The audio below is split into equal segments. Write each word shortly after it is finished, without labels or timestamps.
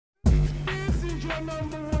your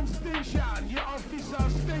number one station, your official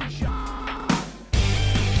station.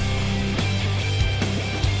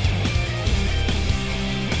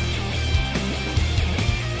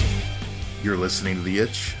 You're listening to The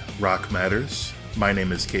Itch, Rock Matters. My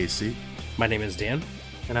name is Casey. My name is Dan.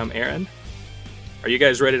 And I'm Aaron. Are you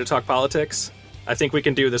guys ready to talk politics? I think we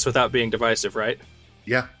can do this without being divisive, right?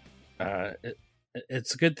 Yeah.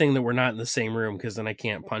 It's a good thing that we're not in the same room, because then I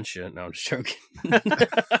can't punch you. No, I'm just joking.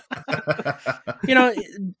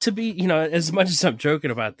 As much as I'm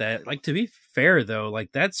joking about that, like, to be fair, though,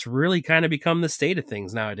 like, that's really kind of become the state of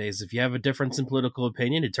things nowadays. If you have a difference in political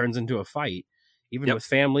opinion, it turns into a fight, even with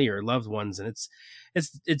family or loved ones. And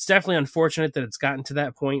it's definitely unfortunate that it's gotten to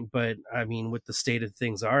that point. But I mean, with the state of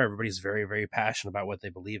things everybody's very, very passionate about what they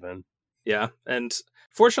believe in. Yeah. And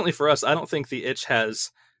fortunately for us, I don't think the Itch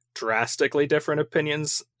has drastically different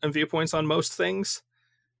opinions and viewpoints on most things.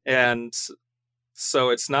 And so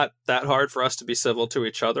it's not that hard for us to be civil to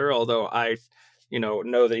each other. Although I,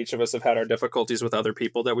 know that each of us have had our difficulties with other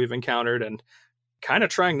people that we've encountered, and kind of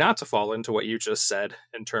trying not to fall into what you just said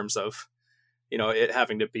in terms of, it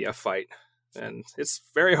having to be a fight. And it's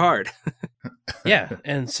very hard. Yeah.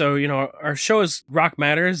 And so, our show is Rock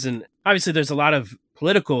Matters. And obviously there's a lot of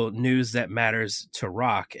political news that matters to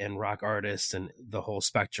rock and rock artists and the whole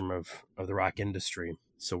spectrum of the rock industry.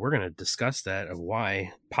 So we're going to discuss that, of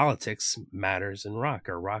why politics matters in rock,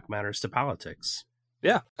 or rock matters to politics.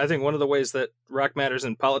 Yeah. I think one of the ways that rock matters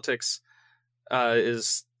in politics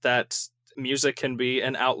is that music can be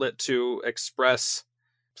an outlet to express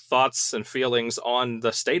thoughts and feelings on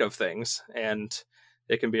the state of things, and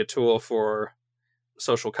it can be a tool for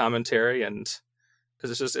social commentary, and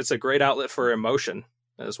it's a great outlet for emotion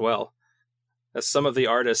as well, as some of the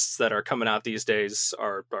artists that are coming out these days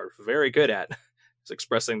are very good at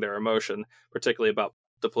expressing their emotion, particularly about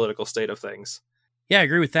the political state of things. Yeah, I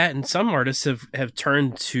agree with that. And some artists have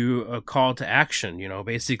turned to a call to action,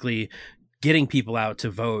 basically getting people out to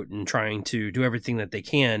vote and trying to do everything that they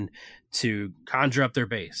can to conjure up their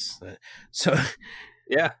base. So,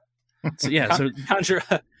 yeah. Conjure.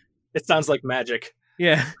 It sounds like magic.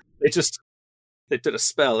 Yeah. They did a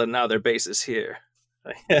spell and now their base is here.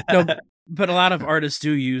 No, but a lot of artists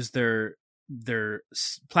do use their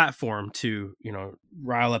platform to,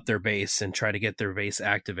 rile up their base and try to get their base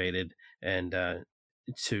activated, and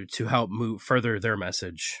to help move further their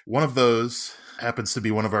message. One of those happens to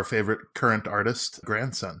be one of our favorite current artists,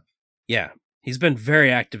 Grandson. Yeah. He's been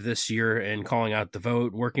very active this year in calling out the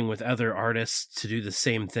vote, working with other artists to do the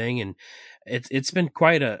same thing. And it's been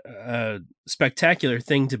quite a spectacular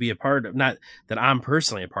thing to be a part of. Not that I'm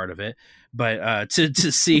personally a part of it, but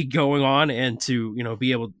to see going on, and to,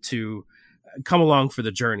 be able to come along for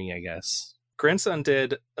the journey, I guess. Grandson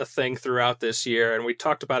did a thing throughout this year, and we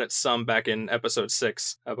talked about it some back in episode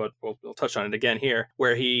 6, but we'll touch on it again here,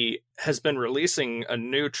 where he has been releasing a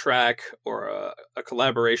new track or a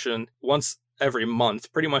collaboration once every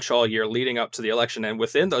month, pretty much all year leading up to the election. And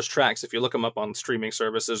within those tracks, if you look them up on streaming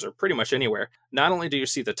services or pretty much anywhere, not only do you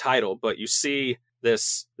see the title, but you see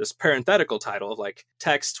this parenthetical title of like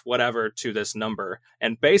text whatever to this number.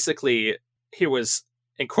 And basically he was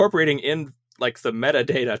incorporating in like the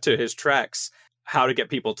metadata to his tracks how to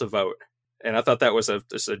get people to vote. And I thought that was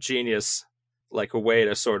just a genius, like, a way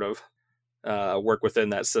to sort of work within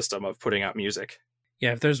that system of putting out music.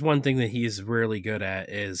 Yeah, if there's one thing that he's really good at,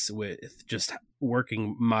 is with just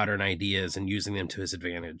working modern ideas and using them to his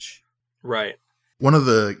advantage. Right. One of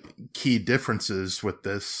the key differences with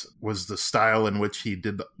this was the style in which he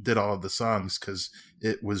did all of the songs, because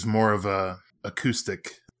it was more of a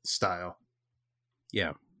acoustic style.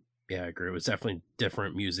 Yeah, I agree. It was definitely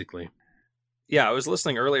different musically. Yeah, I was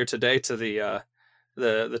listening earlier today to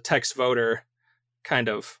the text voter kind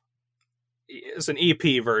of. It's an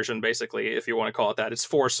EP version, basically, if you want to call it that. It's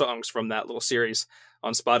 4 songs from that little series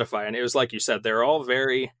on Spotify. And it was like you said, they're all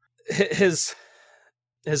very... His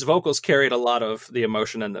vocals carried a lot of the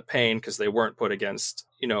emotion and the pain, because they weren't put against,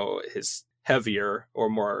 his heavier or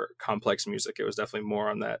more complex music. It was definitely more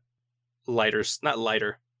on that lighter... Not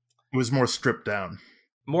lighter. It was more stripped down.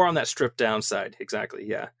 More on that stripped down side, exactly,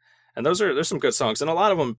 yeah. And there's some good songs. And a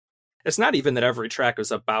lot of them, it's not even that every track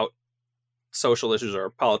is about social issues or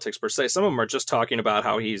politics per se. Some of them are just talking about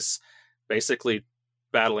how he's basically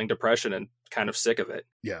battling depression and kind of sick of it.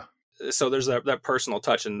 Yeah. So there's that personal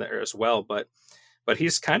touch in there as well. But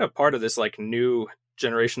he's kind of part of this like new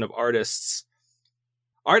generation of artists.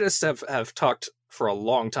 Artists have talked for a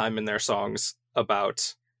long time in their songs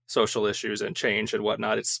about social issues and change and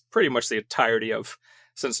whatnot. It's pretty much the entirety of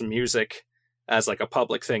since music as like a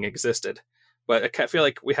public thing existed. But I feel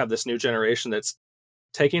like we have this new generation that's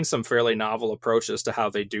taking some fairly novel approaches to how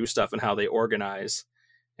they do stuff and how they organize.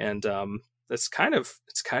 And it's kind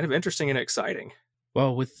of interesting and exciting.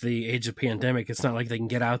 Well, with the age of pandemic, it's not like they can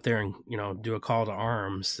get out there and, do a call to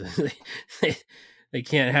arms. They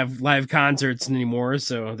can't have live concerts anymore,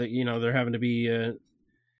 so that they're having to be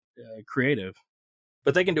creative.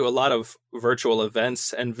 But they can do a lot of virtual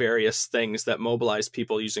events and various things that mobilize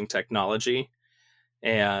people using technology.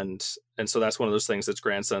 And so that's one of those things that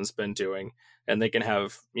Grandson's been doing. And they can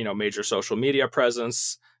have, major social media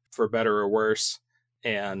presence, for better or worse.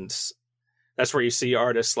 And that's where you see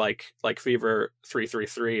artists like Fever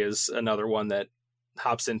 333 is another one that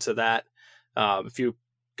hops into that. If you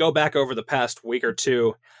go back over the past week or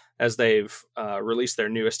two, as they've released their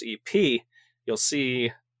newest EP, you'll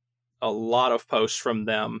see a lot of posts from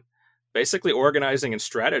them basically organizing and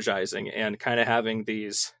strategizing and kind of having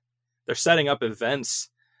they're setting up events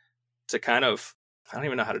to kind of, I don't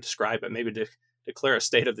even know how to describe it, maybe to declare a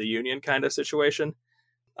State of the Union kind of situation.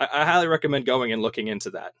 I highly recommend going and looking into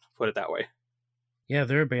that, put it that way. Yeah,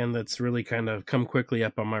 they're a band that's really kind of come quickly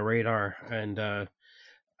up on my radar, and I'm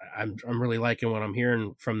really liking what I'm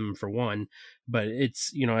hearing from them, for one. But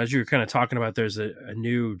it's, as you're kind of talking about, there's a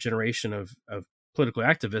new generation of political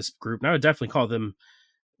activist group. And I would definitely call them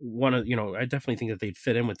one of, I definitely think that they'd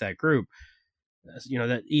fit in with that group.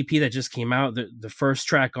 That EP that just came out, the first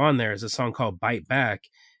track on there is a song called Bite Back.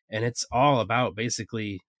 And it's all about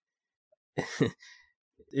basically,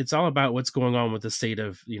 it's all about what's going on with the state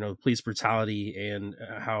of, police brutality and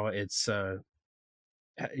how it's, that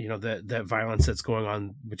violence that's going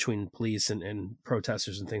on between police and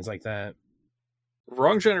protesters and things like that.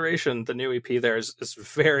 Wrong Generation, the new EP there is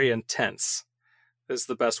very intense. Is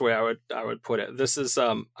the best way I would put it. This is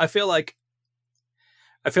I feel like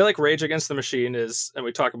Rage Against the Machine is, and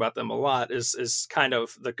we talk about them a lot, is kind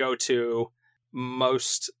of the go-to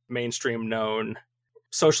most mainstream known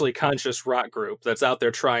socially conscious rock group that's out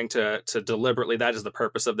there trying to deliberately, that is the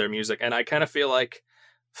purpose of their music. And I kind of feel like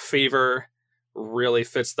Fever really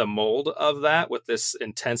fits the mold of that, with this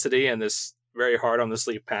intensity and this very hard on the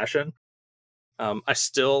sleeve passion. I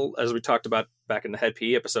still, as we talked about back in the Head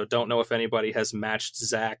PE episode, don't know if anybody has matched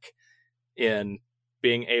Zach in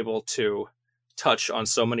being able to touch on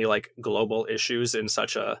so many like global issues in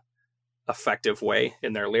such a effective way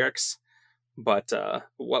in their lyrics. But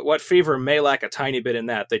what Fever may lack a tiny bit in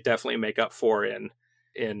that, they definitely make up for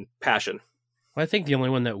in passion. Well, I think the only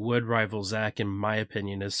one that would rival Zach, in my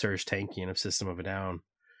opinion, is Serj Tankian of System of a Down.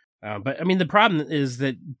 But I mean, the problem is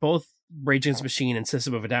that both Rage Against the Machine and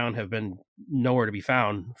System of a Down have been nowhere to be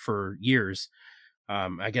found for years.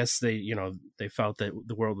 I guess they felt that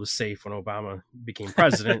the world was safe when Obama became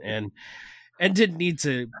president and didn't need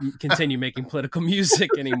to continue making political music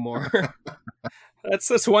anymore.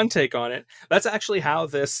 That's one take on it. That's actually how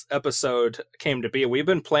this episode came to be. We've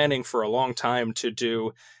been planning for a long time to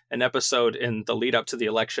do an episode in the lead up to the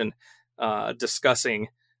election, discussing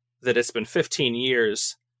that it's been 15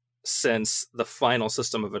 years since the final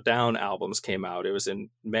System of a Down albums came out. It was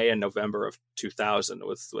in May and November of 2000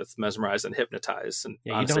 with Mesmerize and Hypnotize. And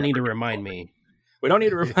yeah, you don't need to remind me. We don't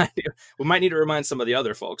need to remind you. We might need to remind some of the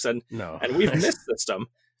other folks. And we've missed System.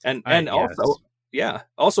 And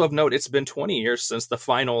also of note, it's been 20 years since the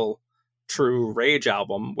final true Rage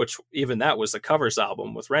album, which even that was a covers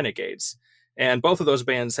album with Renegades. And both of those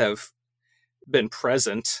bands have been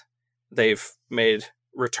present. They've made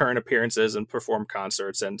return appearances and performed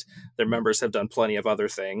concerts, and their members have done plenty of other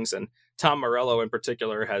things. And Tom Morello in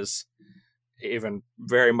particular has even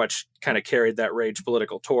very much kind of carried that Rage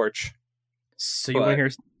political torch. So you want to hear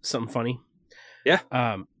something funny? Yeah.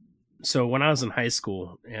 So when I was in high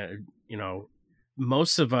school,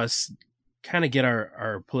 most of us kind of get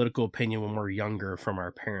our political opinion when we're younger from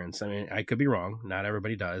our parents. I mean, I could be wrong. Not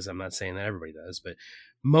everybody does. I'm not saying that everybody does, but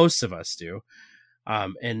most of us do.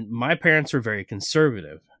 And my parents were very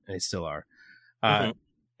conservative, and they still are.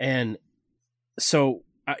 And so,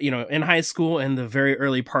 in high school and the very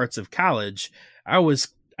early parts of college,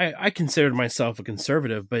 I considered myself a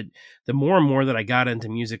conservative, but the more and more that I got into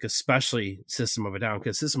music, especially System of a Down,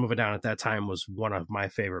 because System of a Down at that time was one of my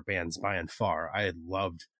favorite bands by and far. I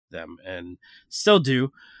loved them and still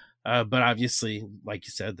do. But obviously, like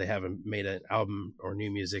you said, they haven't made an album or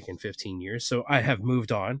new music in 15 years. So I have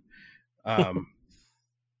moved on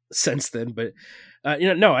since then. But,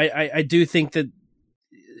 I do think that,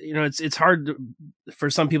 it's hard for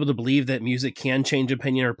some people to believe that music can change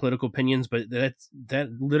opinion or political opinions, but that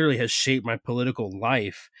literally has shaped my political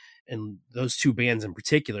life. And those two bands in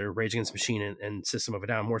particular, Rage Against the Machine and System of a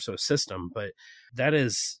Down, more so System, but that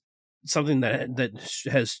is something that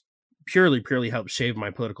has purely helped shape my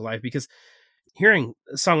political life, because hearing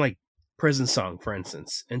a song like Prison Song, for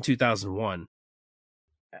instance, in 2001.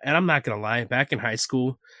 And I'm not going to lie, back in high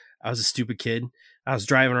school, I was a stupid kid. I was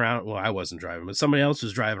driving around. Well, I wasn't driving, but somebody else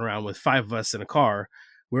was driving around with 5 of us in a car.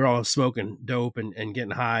 We were all smoking dope and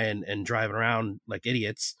getting high and driving around like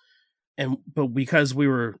idiots. But because we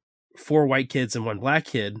were 4 white kids and 1 black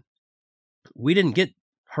kid, we didn't get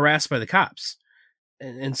harassed by the cops.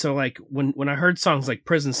 And so like when I heard songs like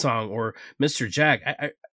Prison Song or Mr.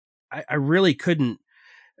 Jack, I really couldn't,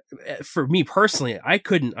 for me personally, I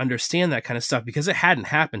couldn't understand that kind of stuff because it hadn't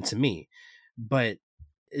happened to me. But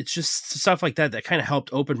it's just stuff like that kind of helped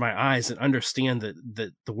open my eyes and understand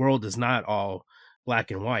that the world is not all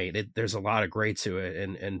black and white. There's a lot of gray to it.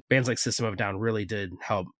 And bands like System of a Down really did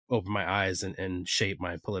help open my eyes and shape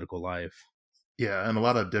my political life. Yeah, and a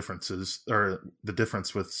lot of differences, or the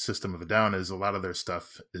difference with System of a Down is a lot of their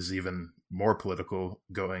stuff is even more political,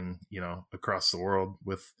 going, across the world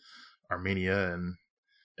with Armenia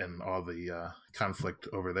and all the conflict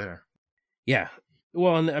over there. Yeah.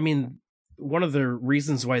 Well, and I mean, one of the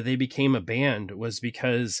reasons why they became a band was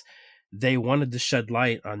because they wanted to shed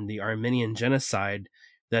light on the Armenian genocide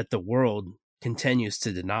that the world continues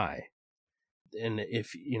to deny. And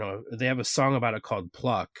if they have a song about it called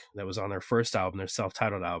Pluck that was on their first album, their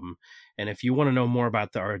self-titled album. And if you want to know more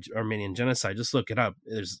about the Armenian genocide, just look it up.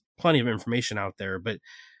 There's plenty of information out there, but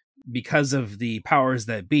because of the powers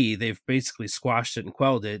that be, they've basically squashed it and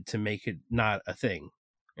quelled it to make it not a thing.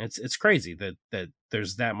 It's crazy that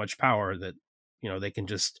there's that much power that, they can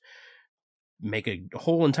just make a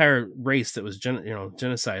whole entire race that was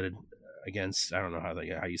genocided against. I don't know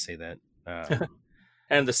how you say that.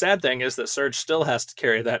 And the sad thing is that Serge still has to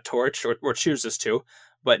carry that torch, or chooses to,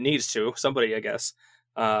 but needs to. Somebody, I guess.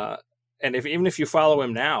 And even if you follow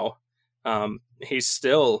him now, he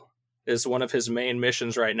still is one of his main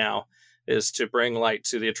missions right now is to bring light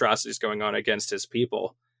to the atrocities going on against his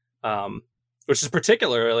people, which is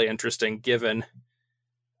particularly interesting given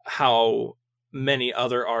how many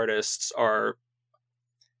other artists are.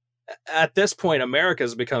 At this point, America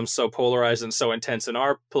has become so polarized and so intense in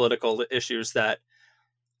our political issues that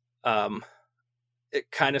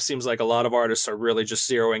it kind of seems like a lot of artists are really just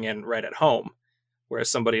zeroing in right at home, whereas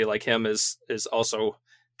somebody like him is also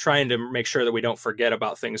trying to make sure that we don't forget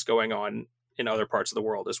about things going on in other parts of the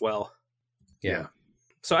world as well. Yeah.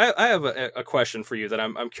 So I have a question for you that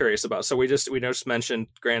I'm curious about. So we just mentioned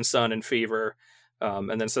Grandson and Fever,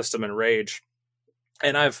 and then System and Rage,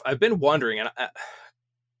 and I've been wondering, and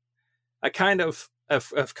I kind of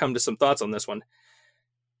have come to some thoughts on this one,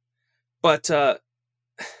 but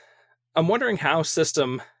I'm wondering how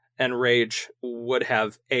System and Rage would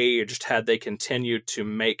have aged had they continued to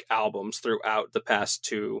make albums throughout the past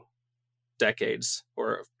 2 decades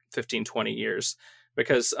or 15, 20 years.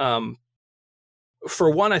 Because,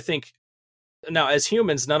 for one, I think now as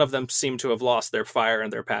humans, none of them seem to have lost their fire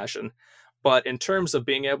and their passion. But in terms of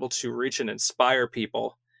being able to reach and inspire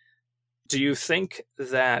people, do you think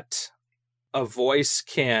that a voice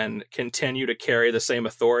can continue to carry the same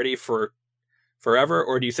authority for forever,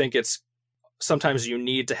 or do you think it's sometimes you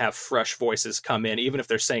need to have fresh voices come in, even if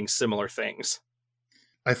they're saying similar things?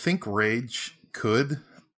 I think Rage could.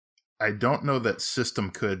 I don't know that System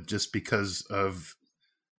could, just because of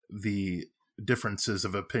the differences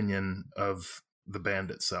of opinion of the band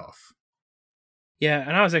itself. Yeah,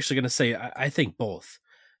 and I was actually going to say I think both.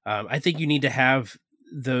 I think you need to have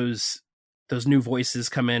those new voices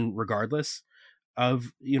come in regardless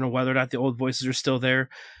of whether or not the old voices are still there.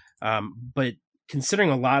 But considering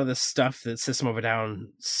a lot of the stuff that System of a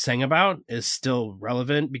Down sang about is still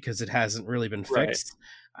relevant because it hasn't really been fixed,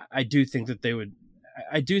 right. I do think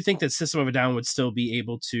that System of a Down would still be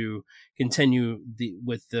able to continue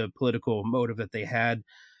with the political motive that they had.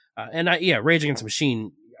 Rage Against the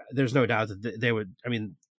Machine, there's no doubt that they would. I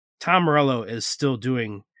mean, Tom Morello is still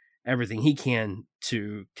doing everything he can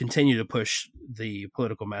to continue to push the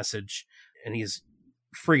political message, and he's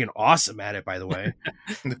freaking awesome at it, by the way.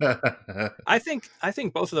 I think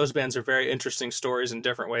both of those bands are very interesting stories in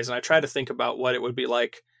different ways, and I try to think about what it would be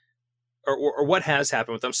like or what has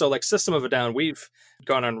happened with them. So like System of a Down, we've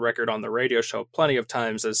gone on record on the radio show plenty of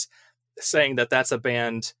times as saying that that's a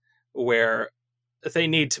band where they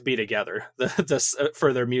need to be together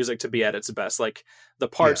for their music to be at its best. Like the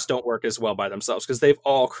parts don't work as well by themselves because they've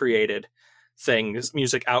all created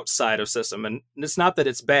music outside of System. And it's not that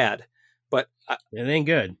it's bad, but it ain't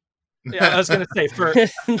good. Yeah, I was going to say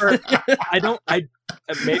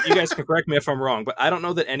you guys can correct me if I'm wrong, but I don't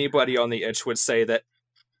know that anybody on the Itch would say that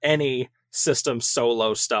any System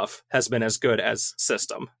solo stuff has been as good as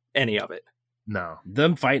System, any of it. No.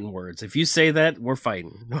 Them fighting words. If you say that, we're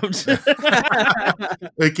fighting.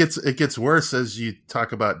 It gets worse as you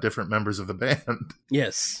talk about different members of the band.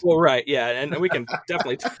 Yes. Well, right, yeah, and we can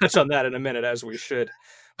definitely touch on that in a minute, as we should.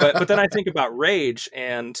 But then I think about Rage,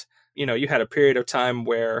 and you had a period of time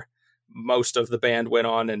where most of the band went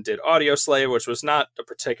on and did Audio Slave, which was not a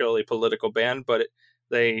particularly political band, but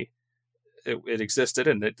it existed,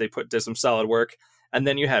 and they did some solid work. And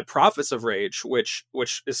then you had Prophets of Rage, which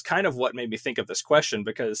is kind of what made me think of this question,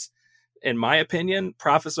 because in my opinion,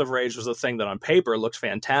 Prophets of Rage was a thing that on paper looked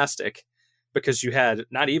fantastic, because you had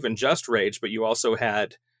not even just Rage, but you also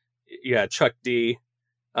had Chuck D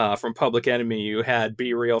from Public Enemy, you had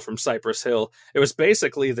Be Real from Cypress Hill. It was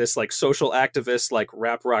basically this like social activist, like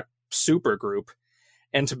rap rock super group.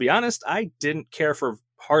 And to be honest, I didn't care for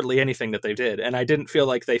hardly anything that they did, and I didn't feel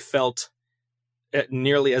like they felt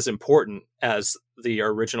nearly as important as the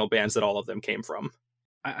original bands that all of them came from.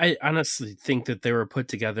 I honestly think that they were put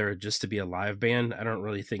together just to be a live band. I don't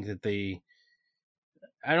think that they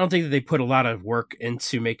put a lot of work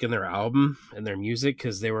into making their album and their music,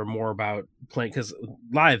 because they were more about playing, because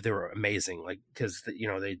live they were amazing, like, because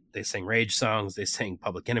they sang Rage songs, they sang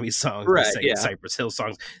Public Enemy songs, right, they sang Cypress Hill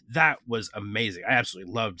songs. That was amazing. I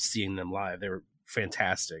absolutely loved seeing them live. They were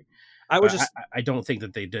fantastic. I don't think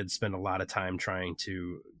that they did spend a lot of time trying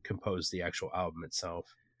to compose the actual album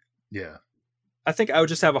itself. Yeah. I think I would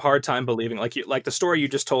just have a hard time believing, like the story you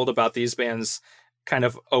just told about these bands kind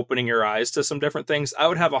of opening your eyes to some different things. I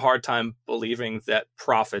would have a hard time believing that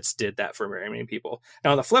Prophets did that for very many people.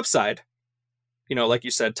 Now, on the flip side, like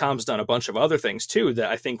you said, Tom's done a bunch of other things too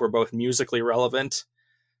that I think were both musically relevant.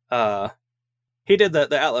 He did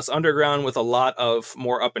the Atlas Underground with a lot of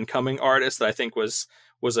more up and coming artists that I think was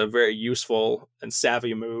a very useful and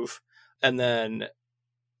savvy move. And then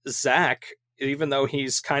Zach, even though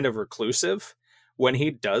he's kind of reclusive, when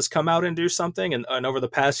he does come out and do something, and over the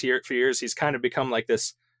past few years, he's kind of become like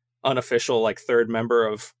this unofficial, like, third member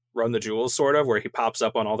of Run the Jewels, sort of, where he pops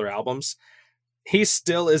up on all their albums. He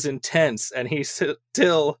still is intense, and he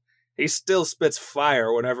still spits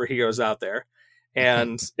fire whenever he goes out there.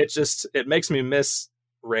 And it makes me miss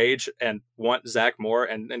Rage and want Zach more,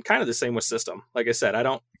 and kind of the same with System. Like I said,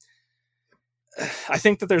 I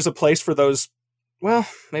think that there's a place for those. Well,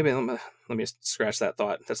 maybe let me scratch that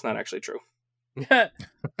thought. That's not actually true. But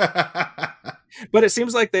it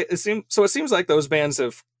seems like those bands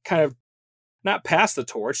have kind of not passed the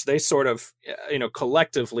torch. They sort of,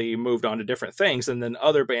 collectively moved on to different things, and then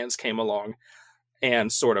other bands came along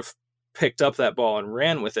and sort of picked up that ball and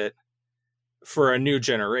ran with it for a new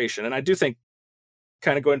generation. And I do think,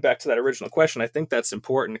 kind of going back to that original question, I think that's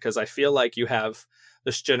important, because I feel like you have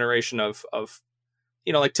this generation of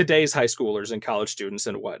like today's high schoolers and college students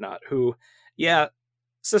and whatnot, who,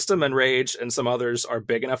 System and Rage and some others are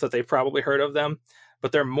big enough that they've probably heard of them,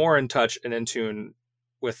 but they're more in touch and in tune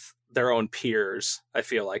with their own peers, I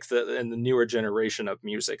feel like, in the newer generation of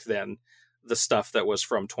music than the stuff that was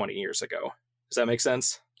from 20 years ago. Does that make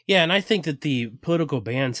sense? Yeah, and I think that the political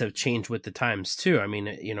bands have changed with the times too. I mean,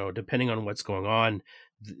 depending on what's going on,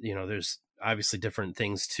 there's obviously different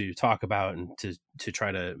things to talk about and to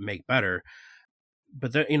try to make better.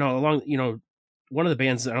 But one of the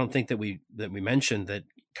bands I don't think that we mentioned that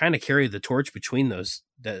kind of carried the torch between those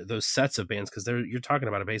sets of bands, because you're talking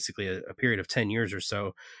about basically a period of 10 years or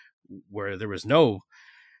so where there was no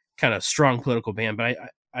kind of strong political band. But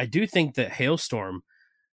I do think that Hailstorm,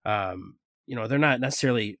 they're not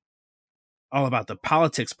necessarily all about the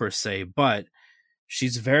politics per se, but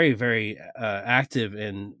she's very, very active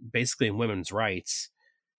in women's rights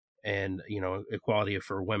and equality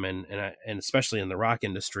for women, and especially in the rock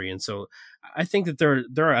industry. And so I think that there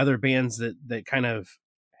are other bands that kind of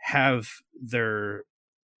have their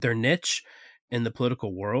niche in the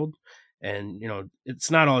political world, and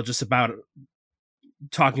it's not all just about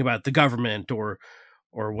talking about the government or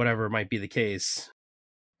whatever might be the case.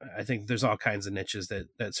 I think there's all kinds of niches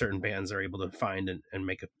that certain bands are able to find and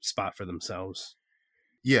make a spot for themselves.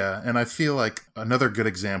 Yeah, and I feel like another good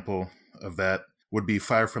example of that would be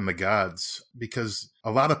Fire from the Gods, because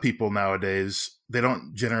a lot of people nowadays, they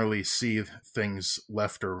don't generally see things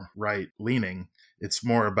left or right leaning. It's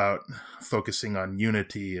more about focusing on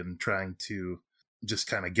unity and trying to just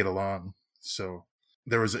kind of get along. So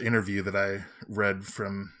there was an interview that I read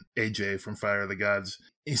from AJ from Fire of the Gods.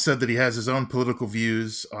 He said that he has his own political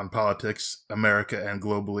views on politics, America and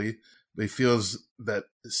globally, but he feels that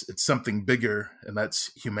it's something bigger, and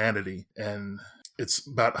that's humanity. And it's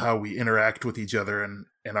about how we interact with each other and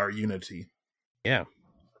our unity. Yeah,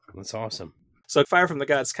 that's awesome. So Fire from the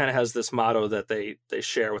Gods kind of has this motto that they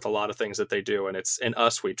share with a lot of things that they do, and it's "In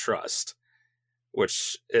us we trust."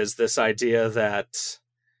 which is this idea that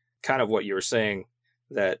kind of what you were saying,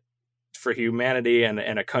 that for humanity and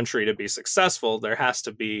a country to be successful, there has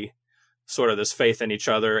to be sort of this faith in each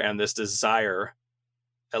other and this desire,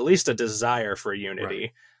 at least a desire for unity.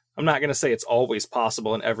 Right. I'm not going to say it's always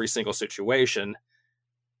possible in every single situation,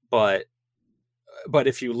 but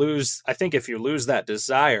if you lose that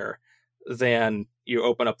desire, then you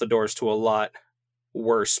open up the doors to a lot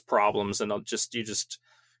worse problems, and you just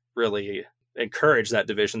really encourage that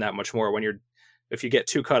division that much more if you get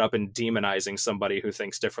too caught up in demonizing somebody who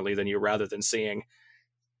thinks differently than you, rather than seeing,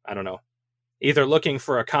 I don't know, either looking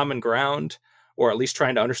for a common ground or at least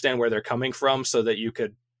trying to understand where they're coming from so that you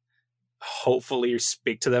could hopefully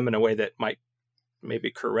speak to them in a way that might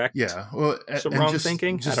maybe correct some wrong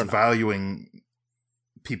thinking. Just I don't know. Valuing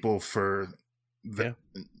people for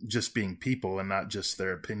just being people and not just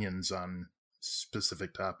their opinions on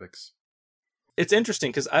specific topics. It's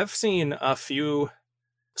interesting because I've seen a few.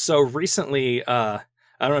 So recently, I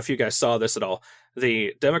don't know if you guys saw this at all.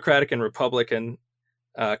 The Democratic and Republican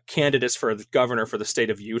candidates for the governor for the state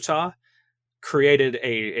of Utah created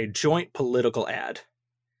a joint political ad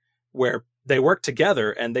where they worked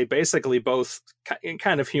together, and they basically both, in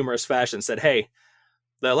kind of humorous fashion, said, "Hey,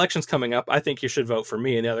 the election's coming up. I think you should vote for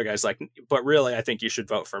me." And the other guy's like, "But really, I think you should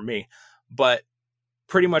vote for me." But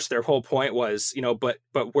pretty much their whole point was, but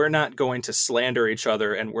we're not going to slander each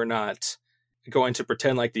other, and we're not going to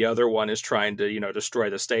pretend like the other one is trying to, destroy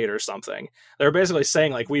the state or something. They're basically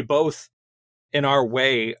saying, like, we both, in our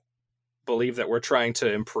way, believe that we're trying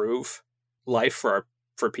to improve life for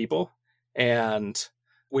people, and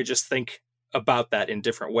we just think about that in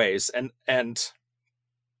different ways. And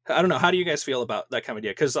I don't know, how do you guys feel about that kind of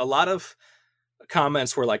idea? Because a lot of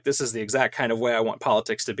comments were like, this is the exact kind of way I want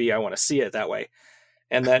politics to be. I want to see it that way.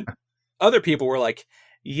 And then other people were like,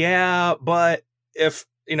 yeah, but if,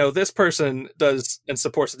 this person does and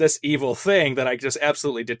supports this evil thing that I just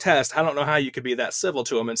absolutely detest, I don't know how you could be that civil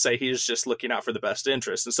to him and say he's just looking out for the best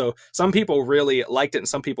interest. And so some people really liked it and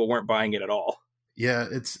some people weren't buying it at all. Yeah,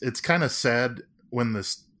 it's kind of sad when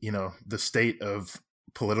this, the state of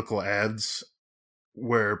political ads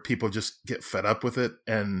where people just get fed up with it,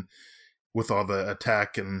 and with all the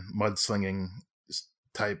attack and mudslinging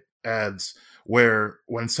type ads, where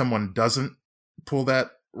when someone doesn't pull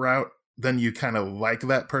that route, then you kind of like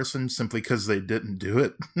that person simply because they didn't do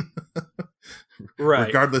it.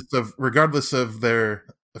 Right. Regardless of their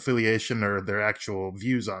affiliation or their actual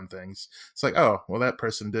views on things. It's like, oh, well, that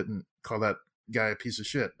person didn't call that guy a piece of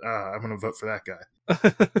shit. I'm going to vote for that guy.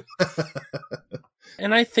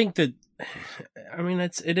 And I think that,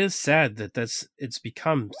 it is sad that it's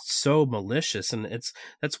become so malicious, and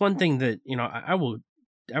that's one thing that,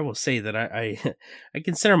 I will say that I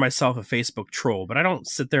consider myself a Facebook troll, but I don't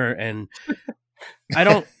sit there and I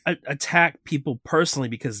don't attack people personally,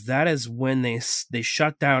 because that is when they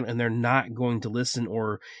shut down and they're not going to listen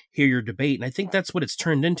or hear your debate. And I think that's what it's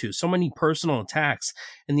turned into. So many personal attacks.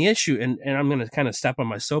 And the issue, and I'm going to kind of step on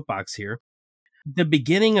my soapbox here. The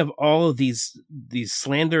beginning of all of these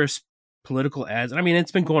slanderous political ads,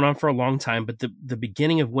 it's been going on for a long time, but the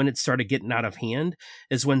beginning of when it started getting out of hand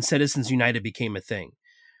is when Citizens United became a thing.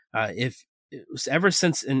 If it was ever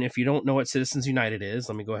since, and if you don't know what Citizens United is,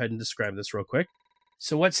 let me go ahead and describe this real quick.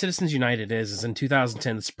 So what Citizens United is in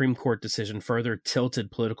 2010, the Supreme Court decision further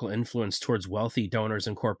tilted political influence towards wealthy donors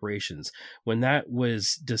and corporations. When that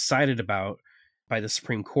was decided about by the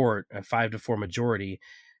Supreme Court, a 5-4 majority,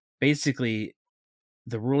 basically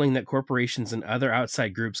the ruling that corporations and other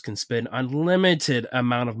outside groups can spend unlimited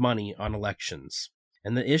amount of money on elections.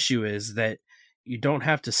 And the issue is that you don't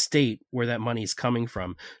have to state where that money is coming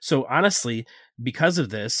from. So honestly, because of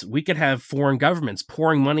this, we could have foreign governments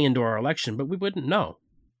pouring money into our election, but we wouldn't know.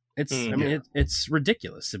 It's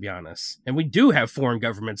ridiculous, to be honest. And we do have foreign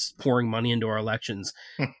governments pouring money into our elections.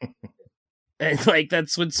 And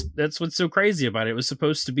that's what's so crazy about it. It was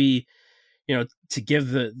supposed to be, to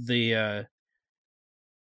give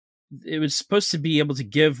it was supposed to be able to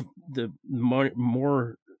give the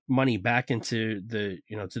more money back into the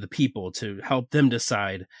to the people to help them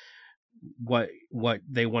decide what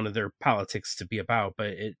they wanted their politics to be about, but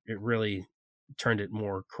it really turned it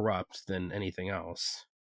more corrupt than anything else.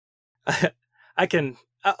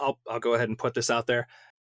 I'll go ahead and put this out there.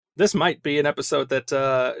 This might be an episode that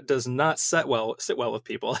does not sit well with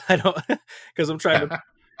people. I don't, because I'm trying to,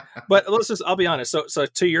 but I'll be honest. So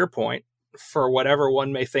to your point, for whatever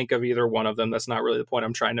one may think of either one of them, that's not really the point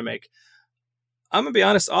I'm trying to make. I'm going to be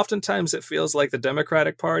honest, oftentimes it feels like the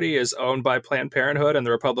Democratic Party is owned by Planned Parenthood and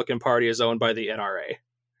the Republican Party is owned by the NRA.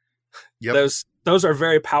 Yep. Those are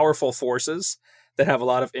very powerful forces that have a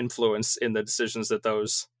lot of influence in the decisions that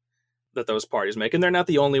those that those parties make, and they're not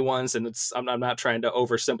the only ones. And I'm not trying to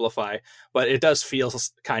oversimplify, but it does feel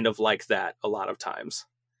kind of like that a lot of times.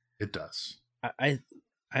 It does.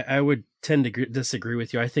 I would tend to disagree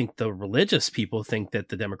with you. I think the religious people think that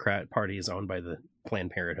the Democrat Party is owned by the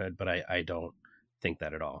Planned Parenthood, but I don't think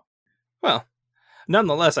that at all. Well,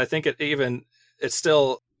 nonetheless, I think it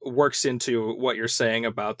still works into what you're saying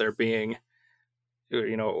about there being,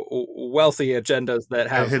 wealthy agendas that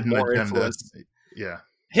have hidden more agenda. influence. Yeah.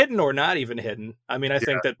 Hidden or not even hidden. I mean, I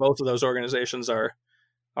think that both of those organizations are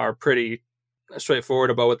pretty straightforward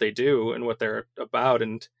about what they do and what they're about,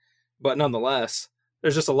 but nonetheless,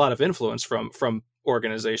 there's just a lot of influence from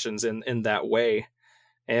organizations in that way.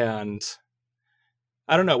 And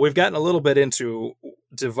I don't know, we've gotten a little bit into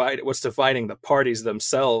what's dividing the parties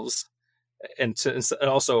themselves, and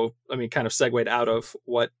also, I mean, kind of segued out of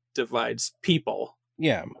what divides people.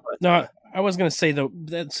 Yeah. No, I was going to say though,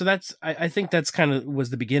 I think that's kind of was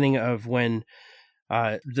the beginning of when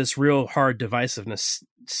this real hard divisiveness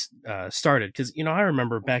started. Because, I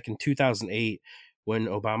remember back in 2008 when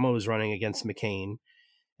Obama was running against McCain,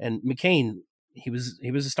 and McCain, he was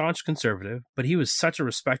a staunch conservative, but he was such a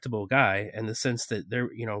respectable guy in the sense that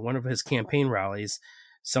one of his campaign rallies,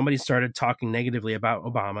 somebody started talking negatively about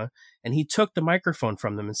Obama, and he took the microphone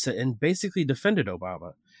from them and basically defended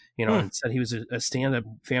Obama, and said he was a stand-up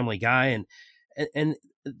family guy. And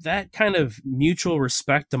that kind of mutual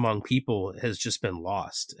respect among people has just been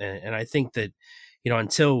lost. And I think that,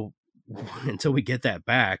 until we get that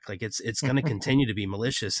back, like it's going to continue to be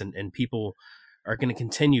malicious, and people are going to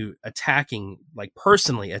continue attacking, like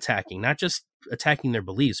personally attacking, not just attacking their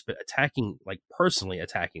beliefs, but attacking, like personally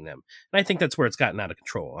attacking them. And I think that's where it's gotten out of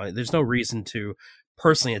control. There's no reason to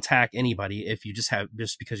personally attack anybody if you just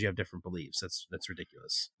because you have different beliefs. That's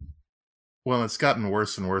ridiculous. Well, it's gotten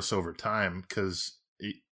worse and worse over time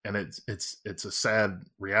and it's a sad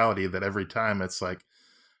reality that every time it's like,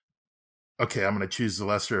 okay, I'm going to choose the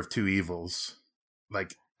lesser of two evils.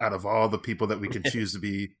 Like, out of all the people that we could choose to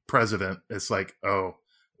be president, it's like, oh,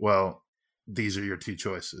 well, these are your two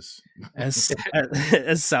choices. As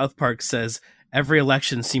South Park says, every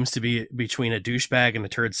election seems to be between a douchebag and a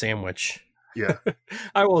turd sandwich. Yeah.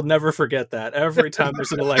 I will never forget that. Every time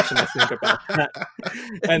there's an election, I think about that.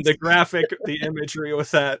 And the graphic, the imagery with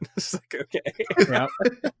that. It's like, okay. Yeah.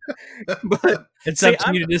 But it's up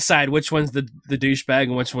to you to decide which one's the douchebag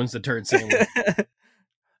and which one's the turd sandwich.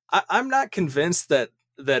 I'm not convinced that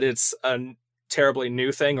it's a terribly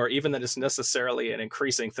new thing, or even that it's necessarily an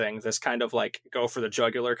increasing thing, this kind of like go for the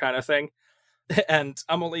jugular kind of thing. And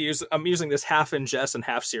I'm using this half in jest and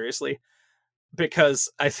half seriously, because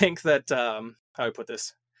I think that, how do I put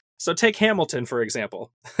this? So take Hamilton, for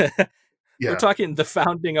example. We're talking the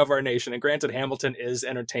founding of our nation, and granted, Hamilton is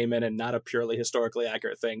entertainment and not a purely historically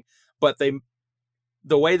accurate thing, but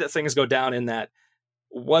the way that things go down in that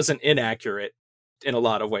wasn't inaccurate in a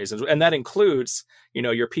lot of ways. And that includes,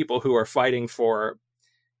 your people who are fighting for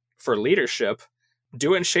leadership,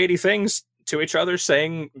 doing shady things to each other,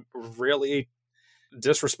 saying really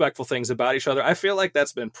disrespectful things about each other. I feel like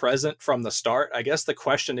that's been present from the start. I guess the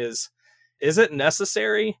question is it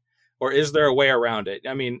necessary, or is there a way around it?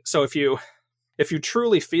 I mean, so if you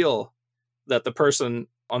truly feel that the person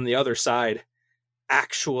on the other side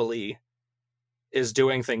actually is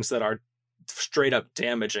doing things that are straight up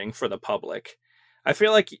damaging for the public, I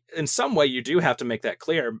feel like in some way you do have to make that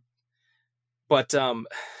clear. But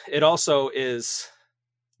it also is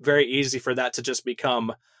very easy for that to just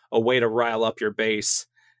become a way to rile up your base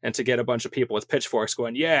and to get a bunch of people with pitchforks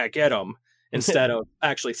going, yeah, get them, instead of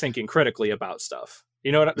actually thinking critically about stuff.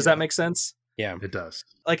 Does that make sense? Yeah, it does.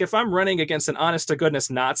 Like, if I'm running against an honest to goodness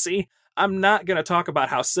Nazi, I'm not going to talk about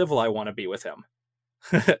how civil I want to be with him.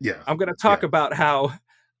 Yeah. I'm going to talk about how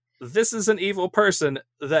this is an evil person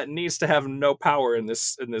that needs to have no power in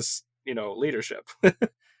this, leadership.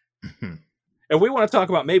 If we want to talk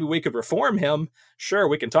about maybe we could reform him, sure,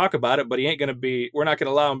 we can talk about it, but we're not going to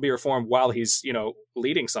allow him to be reformed while he's,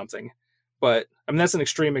 leading something. But I mean, that's an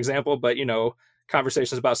extreme example, but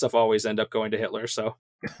conversations about stuff always end up going to Hitler. So,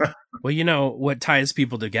 well, what ties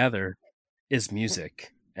people together is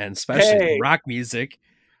music, and especially rock music.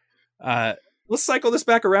 Let's cycle this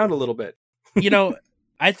back around a little bit.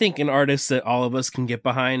 I think an artist that all of us can get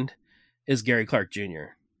behind is Gary Clark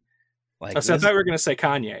Jr. I thought we were going to say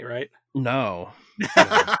Kanye, right? No.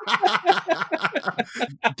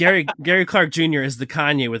 Gary Clark Jr. is the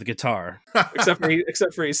Kanye with a guitar.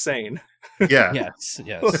 except for he's sane. Yeah. Yes.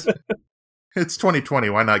 It's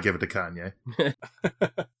 2020. Why not give it to Kanye?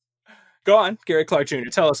 Go on, Gary Clark Jr.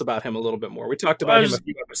 Tell us about him a little bit more. We talked about him a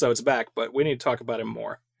few episodes back, but we need to talk about him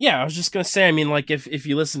more. Yeah, I was just gonna say. I mean, like if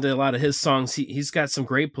you listen to a lot of his songs, he's got some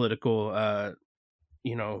great political,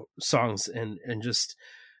 songs and just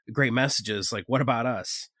great messages. Like "What About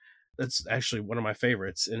Us?" That's actually one of my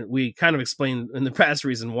favorites, and we kind of explained in the past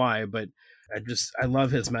reason why. But I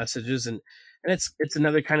love his messages, and it's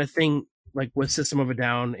another kind of thing like with System of a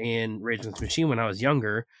Down and Rage Against the Machine when I was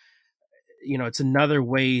younger. It's another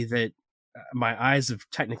way that my eyes have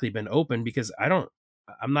technically been open because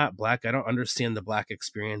I'm not black. I don't understand the black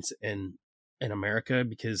experience in America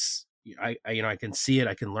because I can see it,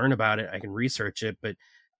 I can learn about it, I can research it, but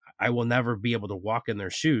I will never be able to walk in their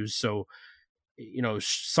shoes. So,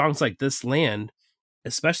 songs like This Land,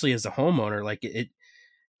 especially as a homeowner, like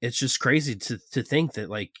it's just crazy to think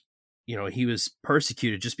that he was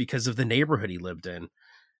persecuted just because of the neighborhood he lived in.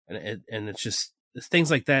 And it's just things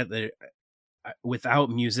like that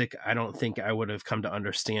without music, I don't think I would have come to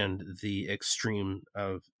understand the extreme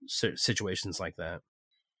of situations like that.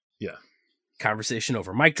 Yeah. Conversation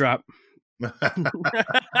over. Mic drop.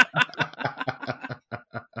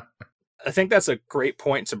 I think that's a great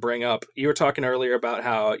point to bring up. You were talking earlier about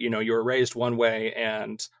how, you were raised one way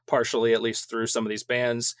and partially, at least through some of these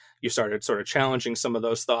bands, you started sort of challenging some of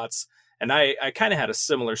those thoughts. And I kind of had a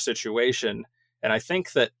similar situation. And I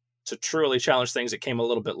think that to truly challenge things, it came a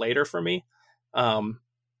little bit later for me.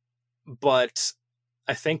 But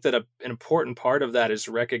I think that an important part of that is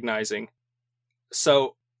recognizing.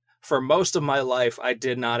 So for most of my life, I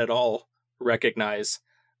did not at all recognize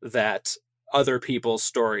that other people's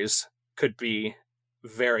stories could be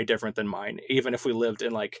very different than mine, even if we lived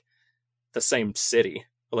in like the same city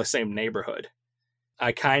or the same neighborhood.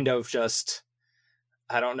 I kind of just,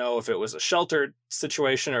 I don't know if it was a sheltered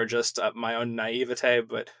situation or just my own naivete,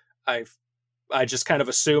 but I just kind of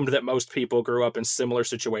assumed that most people grew up in similar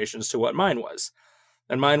situations to what mine was.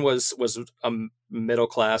 And mine was a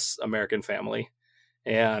middle-class American family.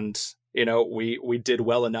 And, we did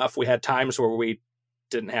well enough. We had times where we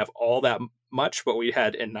didn't have all that much, but we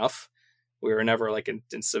had enough. We were never like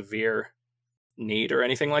in severe need or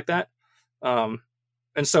anything like that. And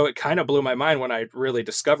so it kind of blew my mind when I really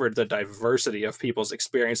discovered the diversity of people's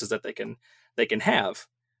experiences that they can have.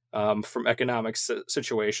 From economic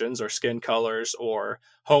situations or skin colors or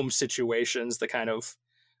home situations, the kind of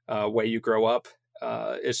way you grow up.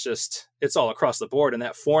 It's all across the board, and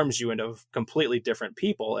that forms you into completely different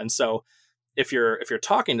people. And so if you're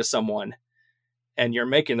talking to someone and you're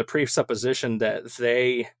making the presupposition that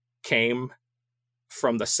they came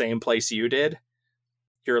from the same place you did,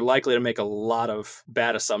 you're likely to make a lot of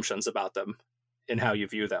bad assumptions about them in how you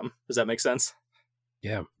view them. Does that make sense?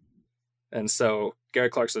 Yeah. And so Gary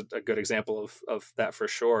Clark's a good example of that for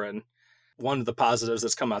sure. And one of the positives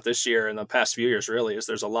that's come out this year and the past few years really is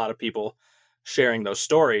there's a lot of people sharing those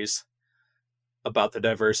stories about the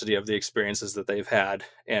diversity of the experiences that they've had.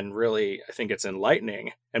 And really, I think it's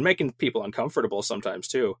enlightening and making people uncomfortable sometimes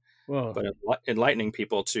too. Well, but enlightening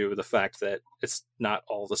people to the fact that it's not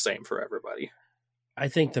all the same for everybody. I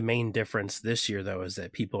think the main difference this year, though, is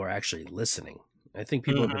that people are actually listening. I think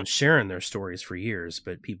people have been sharing their stories for years,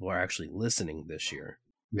 but people are actually listening this year.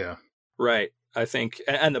 Yeah. Right. I think,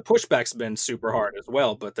 and the pushback's been super hard as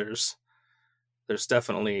well, but there's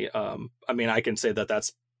definitely, I can say that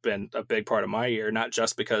that's been a big part of my year, not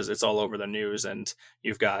just because it's all over the news and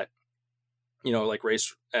you've got, like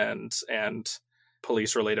race and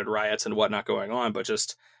police related riots and whatnot going on, but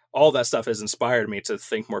just all that stuff has inspired me to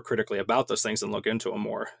think more critically about those things and look into them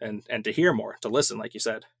more and to hear more, to listen, like you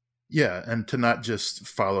said. Yeah, and to not just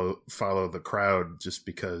follow the crowd just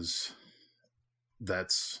because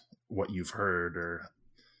that's what you've heard or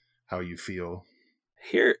how you feel.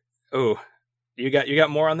 Here, you got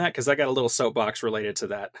more on that? Because I got a little soapbox related to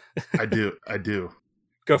that. I do.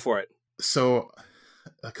 Go for it. So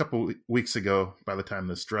a couple weeks ago, by the time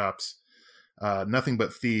this drops, Nothing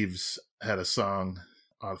But Thieves had a song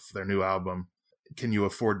off their new album, Can You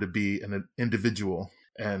Afford to Be an Individual?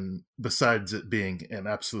 And besides it being an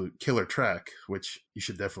absolute killer track, which you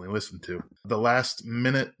should definitely listen to, the last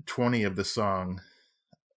minute 20 of the song,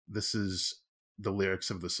 this is the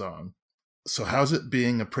lyrics of the song. So how's it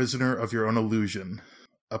being a prisoner of your own illusion,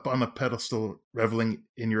 up on a pedestal reveling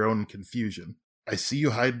in your own confusion? I see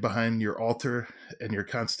you hide behind your altar and your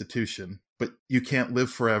constitution, but you can't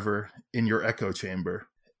live forever in your echo chamber.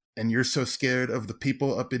 And you're so scared of the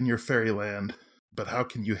people up in your fairyland, but how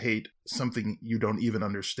can you hate something you don't even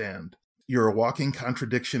understand? You're a walking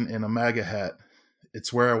contradiction in a MAGA hat.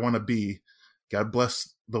 It's where I want to be. God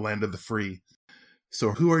bless the land of the free.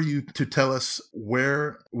 So who are you to tell us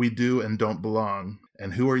where we do and don't belong?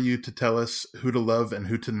 And who are you to tell us who to love and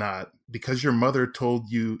who to not? Because your mother told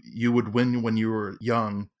you you would win when you were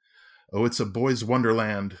young. Oh, it's a boy's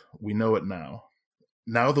wonderland. We know it now.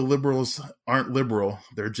 Now the liberals aren't liberal.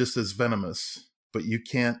 They're just as venomous. But you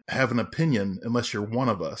can't have an opinion unless you're one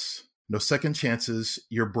of us. No second chances.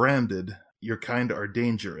 You're branded. Your kind are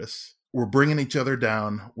dangerous. We're bringing each other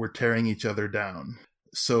down. We're tearing each other down.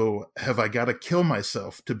 So have I got to kill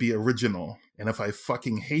myself to be original? And if I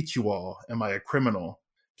fucking hate you all, am I a criminal?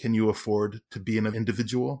 Can you afford to be an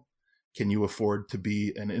individual? Can you afford to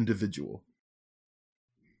be an individual?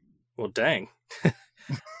 Well, dang.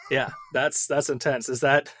 Yeah, that's intense. Does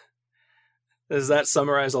that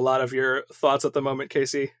summarize a lot of your thoughts at the moment,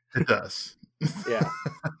 Casey? It does. Yeah,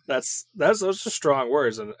 those are strong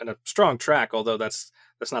words and a strong track. Although that's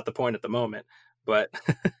not the point at the moment. But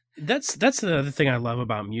that's the other thing I love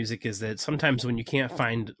about music is that sometimes when you can't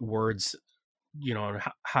find words, on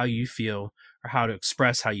how you feel or how to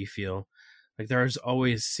express how you feel, like there's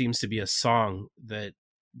always seems to be a song that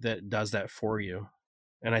does that for you.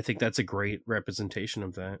 And I think that's a great representation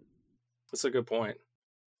of that. That's a good point.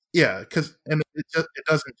 Yeah, because it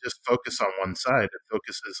doesn't just focus on one side; it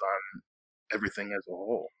focuses on everything as a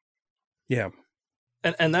whole. Yeah,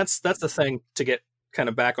 and that's the thing to get kind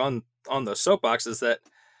of back on the soapbox is that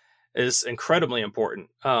is incredibly important.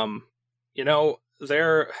 There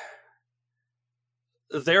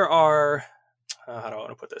are how do I want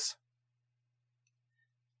to put this?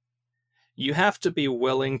 You have to be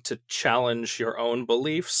willing to challenge your own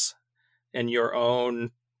beliefs and your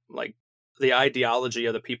own, like, the ideology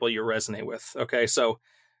of the people you resonate with. Okay, so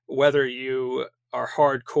whether you are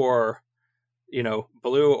hardcore,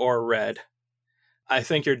 blue or red, I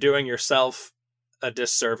think you're doing yourself a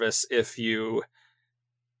disservice if you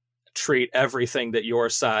treat everything that your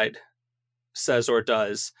side says or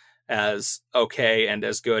does as okay and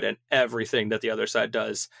as good, and everything that the other side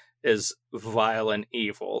does is vile and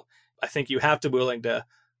evil. I think you have to be willing to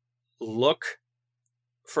look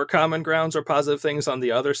for common grounds or positive things on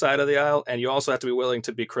the other side of the aisle, and you also have to be willing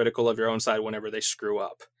to be critical of your own side whenever they screw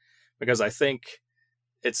up. Because I think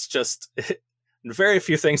it's just very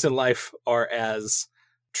few things in life are as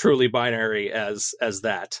truly binary as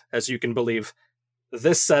that, as you can believe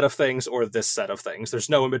this set of things or this set of things. There's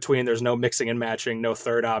no in between, there's no mixing and matching, no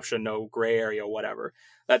third option, no gray area, whatever.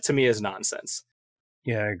 That to me is nonsense.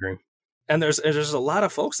 Yeah, I agree. And there's a lot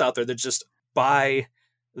of folks out there that just buy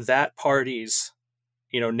that party's,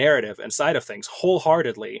 narrative and side of things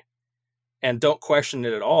wholeheartedly and don't question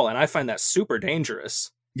it at all. And I find that super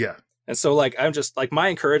dangerous. Yeah. And so, I'm just my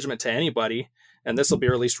encouragement to anybody, and this will be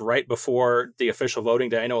released right before the official voting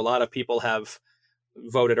day. I know a lot of people have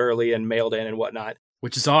voted early and mailed in and whatnot,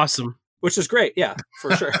 which is awesome. Which is great. Yeah,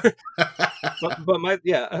 for sure. but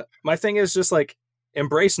my thing is just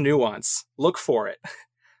embrace nuance, look for it.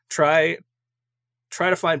 Try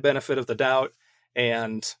to find benefit of the doubt,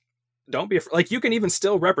 and don't be you can even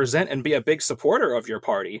still represent and be a big supporter of your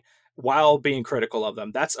party while being critical of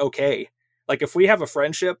them. That's okay. If we have a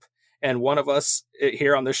friendship and one of us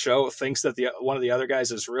here on this show thinks that one of the other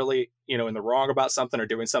guys is really, in the wrong about something or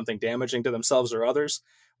doing something damaging to themselves or others,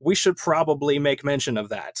 we should probably make mention of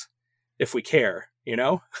that if we care, Yeah.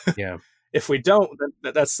 If we don't,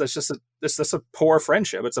 then that's just a poor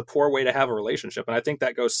friendship. It's a poor way to have a relationship. And I think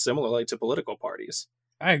that goes similarly to political parties.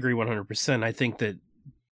 I agree 100%. I think that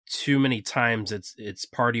too many times it's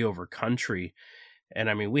party over country. And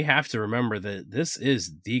I mean, we have to remember that this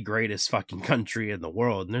is the greatest fucking country in the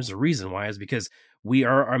world. And there's a reason why, is because we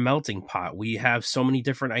are our melting pot. We have so many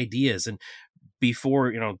different ideas. And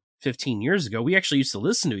before, 15 years ago, we actually used to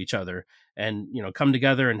listen to each other and, come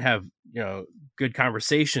together and have, good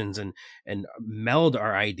conversations and meld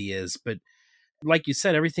our ideas. But like you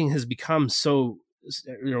said, everything has become so,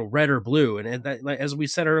 red or blue. And that, as we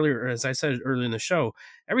said earlier, as I said earlier in the show,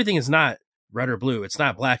 everything is not red or blue. It's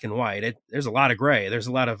not black and white. There's a lot of gray. There's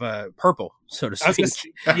a lot of purple, so to speak.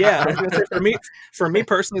 Yeah. For me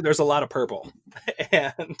personally, there's a lot of purple.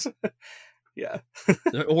 And yeah.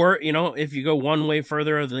 Or, if you go one way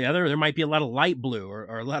further or the other, there might be a lot of light blue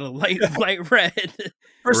or a lot of light red.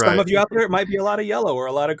 For some of you out there, it might be a lot of yellow or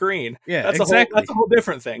a lot of green. Yeah, that's exactly. That's a whole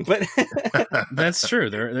different thing. But that's true.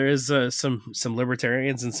 There is some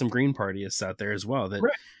libertarians and some green partyists out there as well that,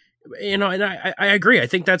 right. And I agree. I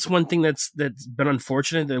think that's one thing that's been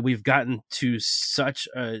unfortunate, that we've gotten to such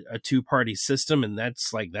a two-party system, and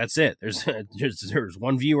that's it. There's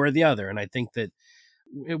one view or the other, and I think that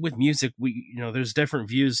with music, we there's different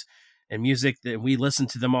views in music that we listen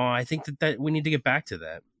to them all. I think that we need to get back to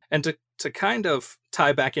that. And to kind of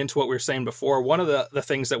tie back into what we were saying before, one of the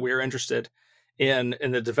things that we were interested in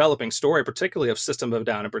the developing story, particularly of System of a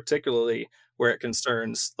Down, and particularly where it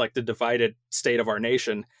concerns like the divided state of our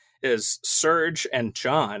nation, is Serge and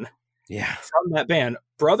John Yeah. from that band,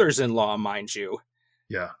 brothers-in-law, mind you.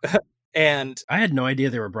 Yeah. And I had no idea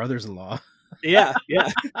they were brothers-in-law. yeah.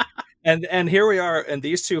 And here we are, and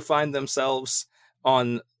these two find themselves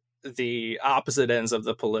on the opposite ends of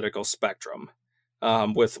the political spectrum,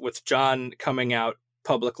 with John coming out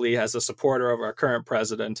publicly as a supporter of our current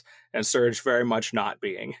president, and Serge very much not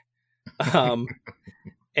being.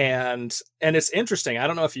 And it's interesting. I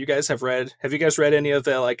don't know if you guys have you guys read any of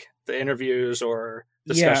the interviews or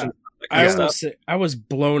discussions? I was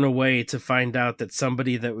blown away to find out that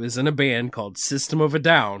somebody that was in a band called System of a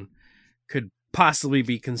Down could possibly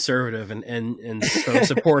be conservative and so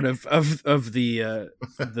supportive of the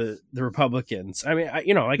Republicans. I mean,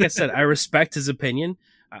 like I said, I respect his opinion.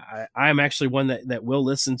 I'm actually one that will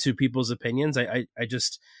listen to people's opinions. I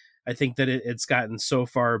think that it's gotten so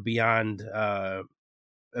far beyond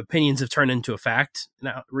opinions have turned into a fact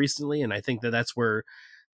now recently, and I think that's where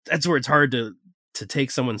it's hard to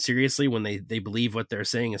take someone seriously when they believe what they're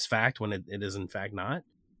saying is fact when it is in fact not.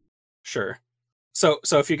 Sure. So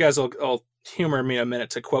if you guys will humor me a minute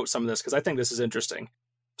to quote some of this, because I think this is interesting.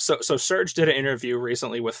 So Serge did an interview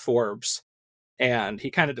recently with Forbes, and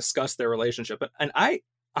he kind of discussed their relationship. And I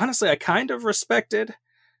kind of respected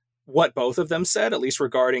what both of them said, at least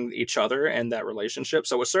regarding each other and that relationship.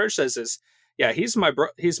 So what Serge says is, yeah, he's my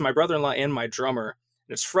brother-in-law and my drummer.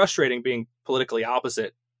 And it's frustrating being politically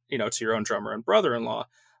opposite, to your own drummer and brother-in-law.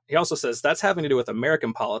 He also says that's having to do with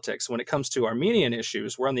American politics. When it comes to Armenian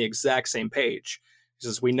issues, we're on the exact same page. He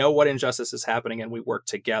says, we know what injustice is happening and we work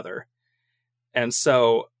together. And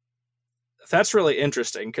so that's really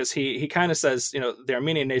interesting, because he kind of says, the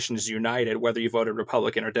Armenian nation is united, whether you voted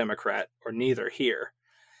Republican or Democrat or neither here.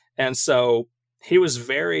 And so he was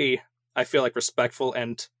very, I feel like, respectful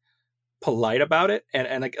and polite about it.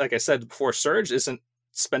 And like I said before, Serge isn't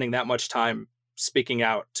spending that much time speaking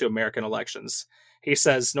out to American elections. He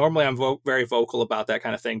says, normally I'm very vocal about that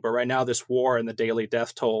kind of thing, but right now this war and the daily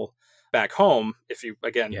death toll back home, if you,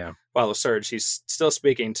 again, follow Serge, he's still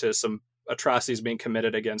speaking to some atrocities being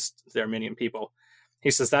committed against the Armenian people. He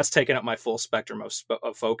says, that's taken up my full spectrum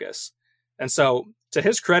of focus. And so, to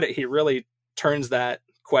his credit, he really turns that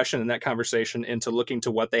question and that conversation into looking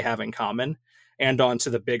to what they have in common and on to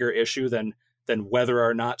the bigger issue than whether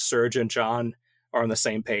or not Serge and John are on the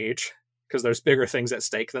same page, because there's bigger things at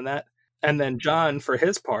stake than that. And then John, for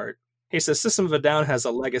his part, he says System of a Down has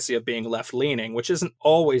a legacy of being left-leaning, which isn't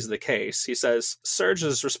always the case. He says Serge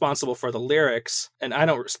is responsible for the lyrics, and I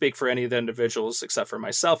don't speak for any of the individuals except for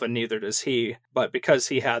myself, and neither does he. But because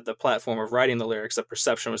he had the platform of writing the lyrics, the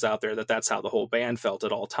perception was out there that that's how the whole band felt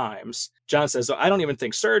at all times. John says, I don't even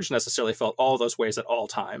think Serge necessarily felt all those ways at all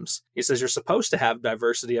times. He says you're supposed to have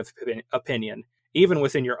diversity of opinion, even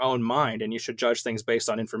within your own mind, and you should judge things based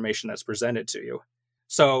on information that's presented to you.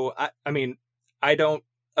 So, I mean, I don't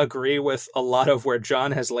agree with a lot of where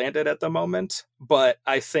John has landed at the moment, but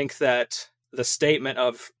I think that the statement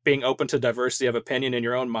of being open to diversity of opinion in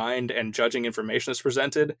your own mind and judging information that's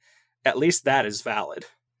presented, at least that is valid.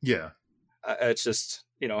 Yeah. It's just,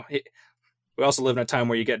 we also live in a time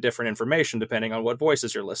where you get different information depending on what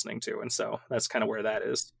voices you're listening to. And so that's kind of where that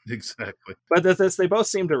is. Exactly. But they both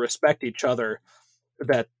seem to respect each other.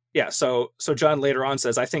 So John later on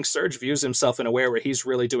says, I think Serge views himself in a way where he's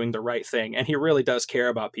really doing the right thing, and he really does care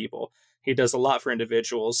about people. He does a lot for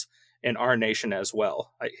individuals in our nation as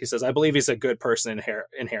well. He says, I believe he's a good person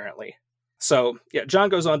inherently. So, yeah, John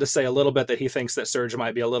goes on to say a little bit that he thinks that Serge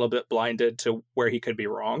might be a little bit blinded to where he could be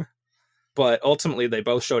wrong. But ultimately, they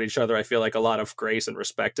both showed each other, I feel like, a lot of grace and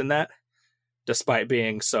respect in that, despite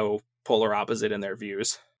being so polar opposite in their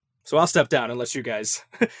views. So I'll step down and let you guys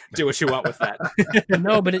do what you want with that.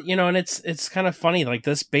 No, but and it's kind of funny. Like,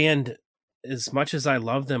 this band, as much as I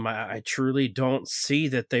love them, I truly don't see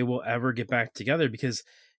that they will ever get back together, because,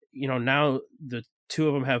 now the two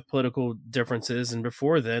of them have political differences, and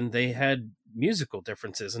before then they had musical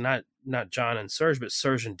differences, and not John and Serge, but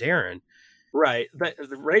Serge and Darren. Right.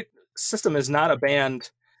 The right System is not a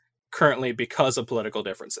band currently because of political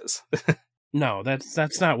differences. No,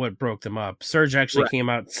 that's not what broke them up. Serge actually came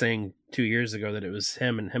out saying 2 years ago that it was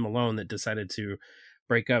him and him alone that decided to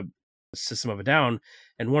break up System of a Down.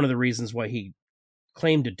 And one of the reasons why he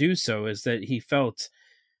claimed to do so is that he felt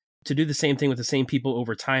to do the same thing with the same people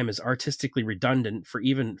over time is artistically redundant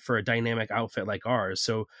for a dynamic outfit like ours.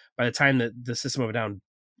 So by the time that the System of a Down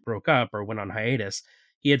broke up or went on hiatus,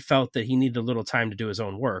 he had felt that he needed a little time to do his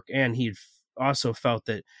own work. And he also felt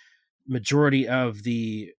that majority of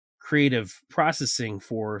the creative processing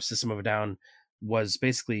for System of a Down was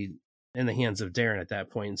basically in the hands of Darren at that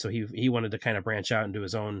point. So he wanted to kind of branch out and do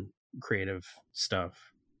his own creative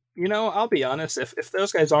stuff. You know, I'll be honest, if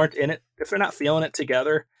those guys aren't in it, if they're not feeling it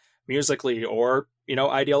together musically or, you know,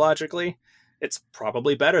 ideologically, it's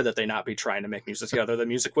probably better that they not be trying to make music together. The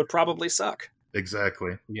music would probably suck.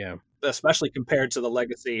 Exactly. Yeah. Especially compared to the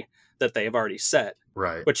legacy that they have already set.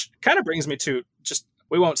 Right. Which kind of brings me to just,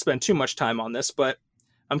 we won't spend too much time on this, but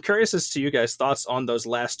I'm curious as to you guys' thoughts on those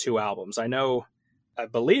last two albums. I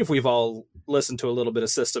believe we've all listened to a little bit of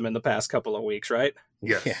System in the past couple of weeks, right?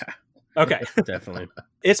 Yes. Yeah. Okay. Definitely.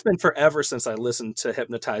 It's been forever since I listened to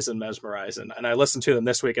Hypnotize and Mesmerize, and I listened to them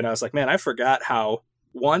this week, and I was like, man, I forgot how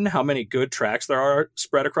many good tracks there are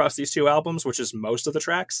spread across these two albums, which is most of the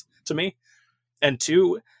tracks to me, and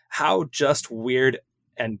two, how just weird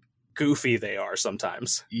and goofy they are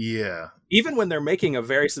sometimes. Yeah. Even when they're making a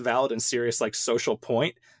very valid and serious, like, social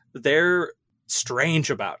point, they're strange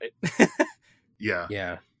about it. Yeah.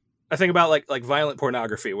 Yeah. I think about like Violent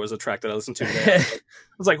Pornography was a track that I listened to today. I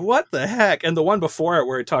was like, what the heck? And the one before it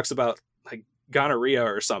where he talks about like gonorrhea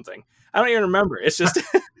or something. I don't even remember. It's just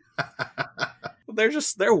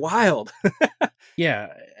they're wild.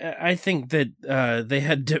 Yeah, I think that they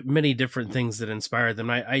had many different things that inspired them.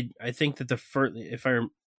 I think that the first,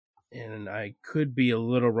 and I could be a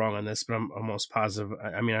little wrong on this, but I'm almost positive.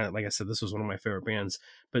 I mean, like I said, this was one of my favorite bands,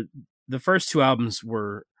 but the first two albums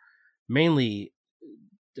were mainly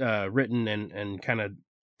written and kind of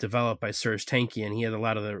developed by Serge Tankian, and he had a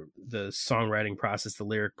lot of the songwriting process, the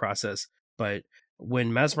lyric process. But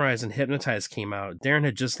when Mesmerize and Hypnotize came out, Darren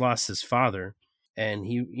had just lost his father, and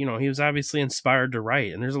he was obviously inspired to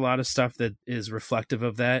write. And there's a lot of stuff that is reflective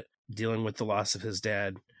of that, dealing with the loss of his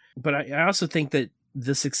dad. But I also think that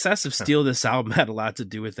the success of Steal This Album had a lot to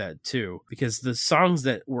do with that too, because the songs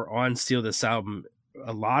that were on Steal This Album,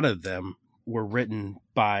 a lot of them were written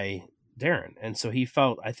by Darren. And so he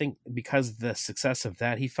felt, I think because of the success of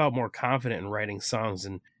that, he felt more confident in writing songs.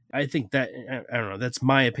 And I think that, I don't know, that's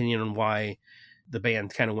my opinion on why the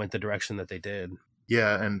band kind of went the direction that they did.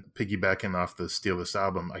 Yeah, and piggybacking off the Steal This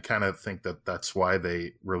Album, I kind of think that that's why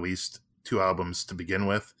they released two albums to begin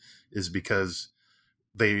with, is because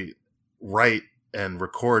they write and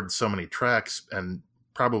record so many tracks, and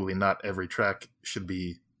probably not every track should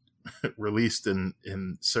be released in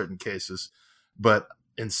certain cases. But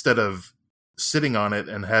instead of sitting on it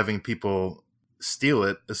and having people steal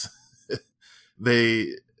it, they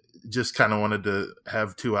just kind of wanted to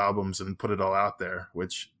have two albums and put it all out there,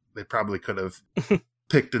 which they probably could have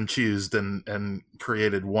picked and choosed and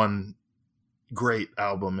created one great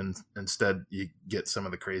album, and instead you get some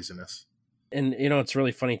of the craziness. And it's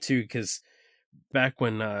really funny too, because back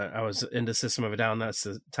when I was into System of a Down, that's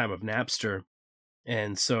the time of Napster,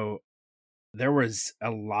 and so there was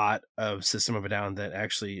a lot of System of a Down that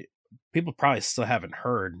actually people probably still haven't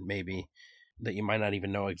heard, maybe, that you might not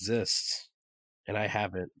even know exists, and I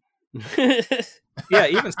haven't. Yeah,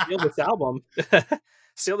 even Steal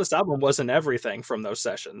This Album wasn't everything from those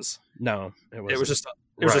sessions. No, it was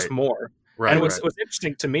just more. Right. And what's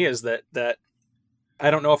interesting to me is that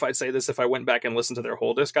I don't know if I'd say this if I went back and listened to their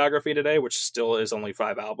whole discography today, which still is only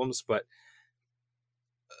 5 albums, but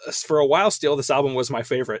for a while, Steal This Album was my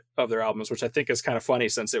favorite of their albums, which I think is kind of funny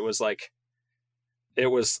since it was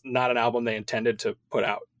not an album they intended to put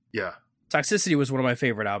out. Yeah. Toxicity was one of my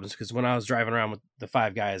favorite albums because when I was driving around with the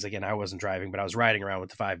 5 guys, again, I wasn't driving, but I was riding around with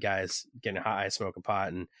the 5 guys, getting high, smoking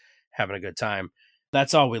pot, and having a good time.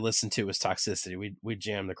 That's all we listened to was Toxicity. We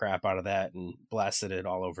jammed the crap out of that and blasted it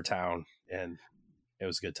all over town, and it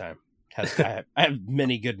was a good time. I have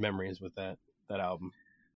many good memories with that album.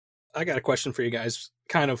 I got a question for you guys,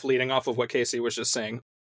 kind of leading off of what Casey was just saying.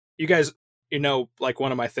 You guys, like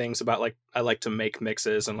one of my things about like I like to make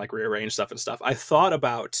mixes and like rearrange stuff and stuff. I thought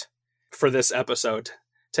about, for this episode,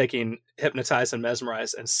 taking Hypnotize and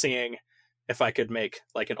Mesmerize and seeing if I could make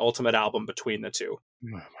like an ultimate album between the two. Oh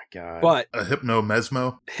my god! But a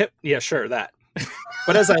hypno-mesmo? Yeah, sure, that.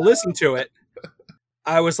 But as I listened to it,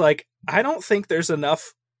 I was like, I don't think there's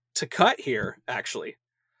enough to cut here, actually.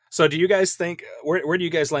 So do you guys think, where do you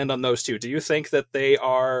guys land on those two? Do you think that they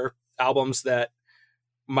are albums that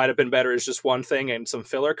might have been better as just one thing and some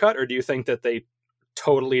filler cut, or do you think that they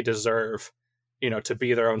totally deserve, to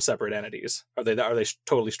be their own separate entities? Are they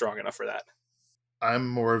totally strong enough for that? I'm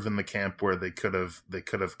more of in the camp where they could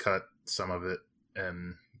have cut some of it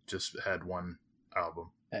and just had one album.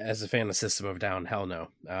 As a fan of System of a Down, hell no.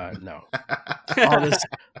 No.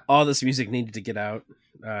 all this music needed to get out.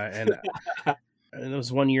 And it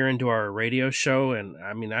was 1 year into our radio show, and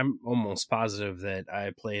I mean, I'm almost positive that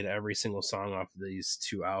I played every single song off of these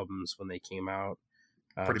two albums when they came out,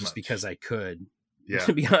 just because I could. Yeah.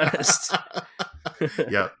 To be honest.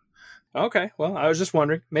 Yeah. Okay, well, I was just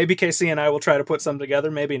wondering. Maybe Casey and I will try to put some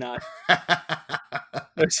together. Maybe not.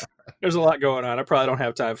 There's a lot going on. I probably don't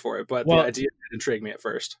have time for it, but the idea did intrigue me at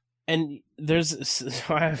first. And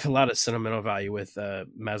I have a lot of sentimental value with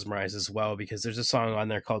Mesmerize as well, because there's a song on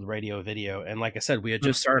there called Radio Video. And like I said, we had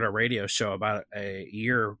just started a radio show about a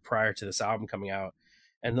year prior to this album coming out.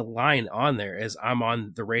 And the line on there is, I'm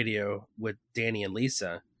on the radio with Danny and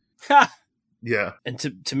Lisa. Yeah. And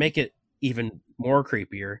to make it even more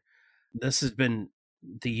creepier, this has been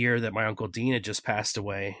the year that my Uncle Dean had just passed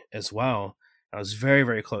away as well. I was very,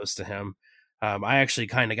 very close to him. I actually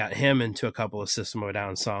kind of got him into a couple of System of a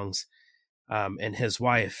Down songs, and his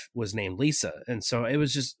wife was named Lisa. And so it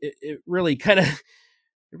was just, it really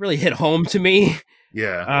hit home to me.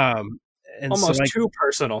 Yeah. And almost so, too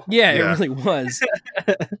personal. Yeah, it really was.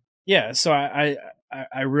 Yeah. So I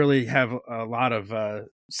really have a lot of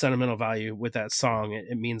sentimental value with that song.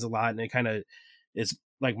 It means a lot. And it kind of is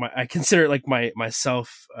like I consider it like my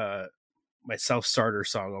self starter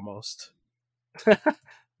song almost.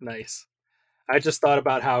 Nice. I just thought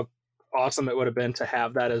about how awesome it would have been to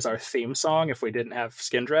have that as our theme song if we didn't have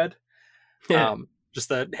Skin Dread. Yeah. Just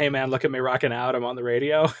that, hey man, look at me rocking out, I'm on the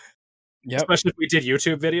radio. Yep. Especially if we did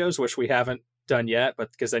YouTube videos, which we haven't done yet,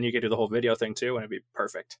 but because then you could do the whole video thing too, and it'd be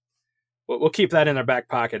perfect. We'll keep that in our back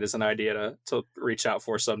pocket as an idea to reach out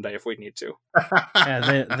for someday if we need to.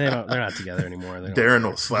 Yeah, they're not together anymore. Darren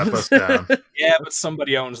will slap us down. Yeah, but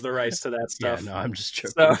somebody owns the rights to that stuff. Yeah, no, I'm just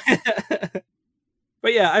joking. So,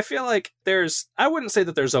 but yeah, I feel like I wouldn't say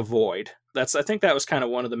that there's a void. I think that was kind of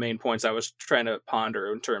one of the main points I was trying to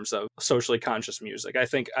ponder in terms of socially conscious music. I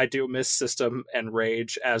think I do miss System and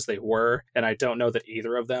Rage as they were, and I don't know that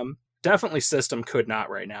either of them. Definitely System could not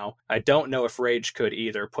right now. I don't know if Rage could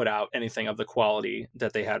either put out anything of the quality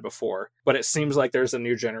that they had before. But it seems like there's a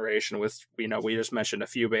new generation with, we just mentioned a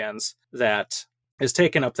few bands that is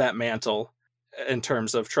taking up that mantle in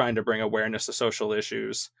terms of trying to bring awareness to social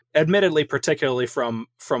issues. Admittedly, particularly from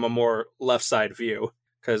a more left side view,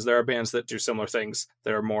 because there are bands that do similar things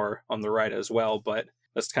that are more on the right as well, but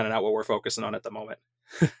that's kind of not what we're focusing on at the moment.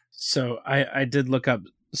 So I did look up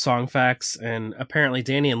song facts, and apparently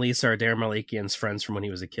Danny and Lisa are Darren Malakian's friends from when he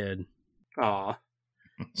was a kid. Aw.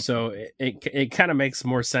 So it kind of makes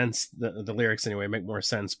more sense, the lyrics anyway make more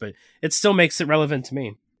sense, but it still makes it relevant to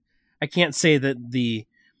me. I can't say that the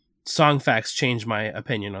song facts change my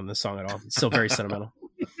opinion on this song at all. It's still very sentimental.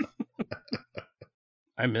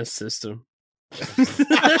 I miss System.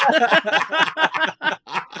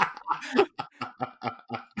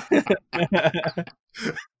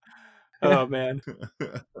 Oh man.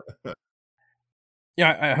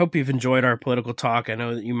 Yeah, I hope you've enjoyed our political talk. I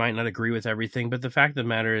know that you might not agree with everything, but the fact of the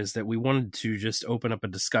matter is that we wanted to just open up a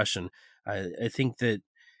discussion. I think that,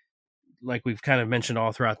 like we've kind of mentioned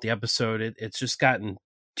all throughout the episode, it's just gotten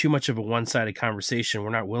too much of a one-sided conversation.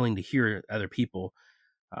 We're not willing to hear other people.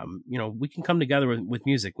 We can come together with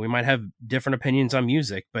music. We might have different opinions on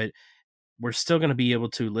music, but we're still going to be able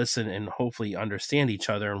to listen and hopefully understand each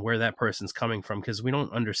other and where that person's coming from, because we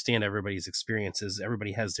don't understand everybody's experiences.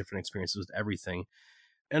 Everybody has different experiences with everything.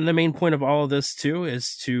 And the main point of all of this, too,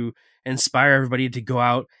 is to inspire everybody to go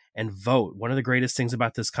out and vote. One of the greatest things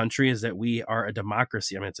about this country is that we are a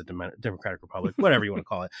democracy. I mean, it's a democratic republic, whatever you want to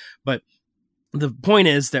call it. But the point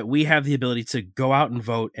is that we have the ability to go out and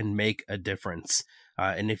vote and make a difference.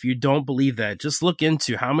 And if you don't believe that, just look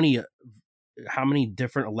into how many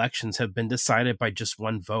different elections have been decided by just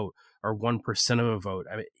one vote or 1% of a vote.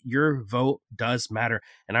 I mean, your vote does matter.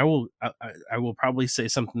 And I will probably say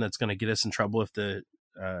something that's going to get us in trouble if the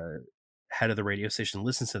head of the radio station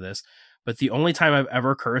listens to this. But the only time I've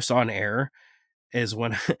ever cursed on air is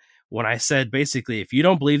when I said, basically, if you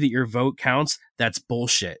don't believe that your vote counts, that's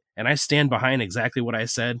bullshit. And I stand behind exactly what I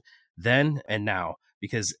said then and now,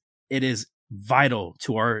 because it is vital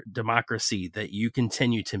to our democracy that you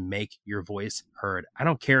continue to make your voice heard. I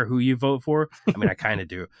don't care who you vote for. I mean, I kind of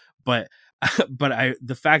do, but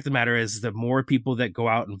the fact of the matter is, the more people that go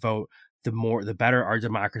out and vote, the better our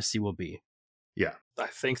democracy will be. Yeah. I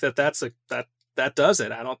think that does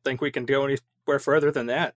it. I don't think we can go anywhere further than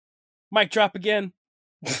that. Mic drop again.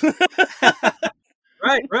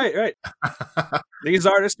 Right. These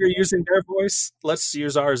artists are using their voice. Let's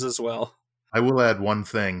use ours as well. I will add one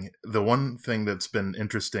thing. The one thing that's been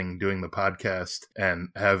interesting doing the podcast and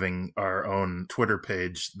having our own Twitter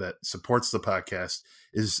page that supports the podcast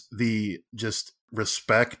is the just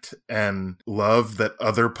respect and love that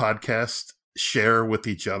other podcasts share with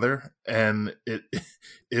each other. And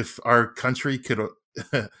if our country could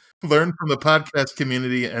learn from the podcast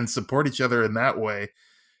community and support each other in that way,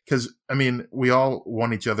 because I mean, we all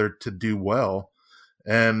want each other to do well,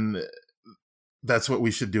 and that's what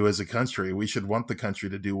we should do as a country. We should want the country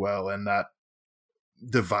to do well and not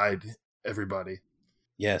divide everybody.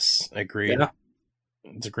 Yes, I agree. Yeah.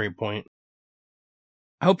 It's a great point.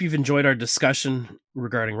 I hope you've enjoyed our discussion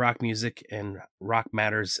regarding rock music and rock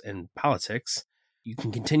matters and politics. You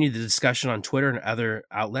can continue the discussion on Twitter and other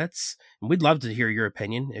outlets. And we'd love to hear your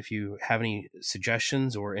opinion. If you have any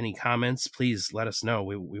suggestions or any comments, please let us know.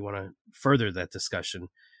 We want to further that discussion,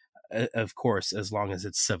 of course, as long as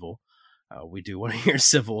it's civil. We do want to hear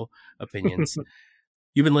civil opinions.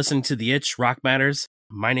 You've been listening to The Itch, Rock Matters.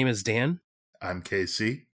 My name is Dan. I'm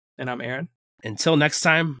KC. And I'm Aaron. Until next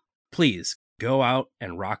time, please go out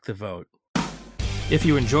and rock the vote. If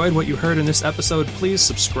you enjoyed what you heard in this episode, please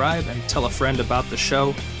subscribe and tell a friend about the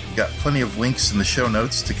show. We've got plenty of links in the show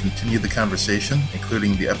notes to continue the conversation,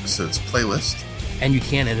 including the episode's playlist. And you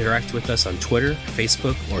can interact with us on Twitter,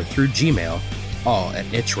 Facebook, or through Gmail, all at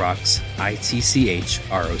ItchRocks, ITCHROCKS.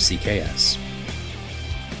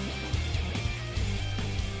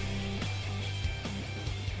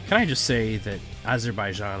 Can I just say that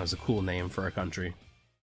Azerbaijan is a cool name for a country?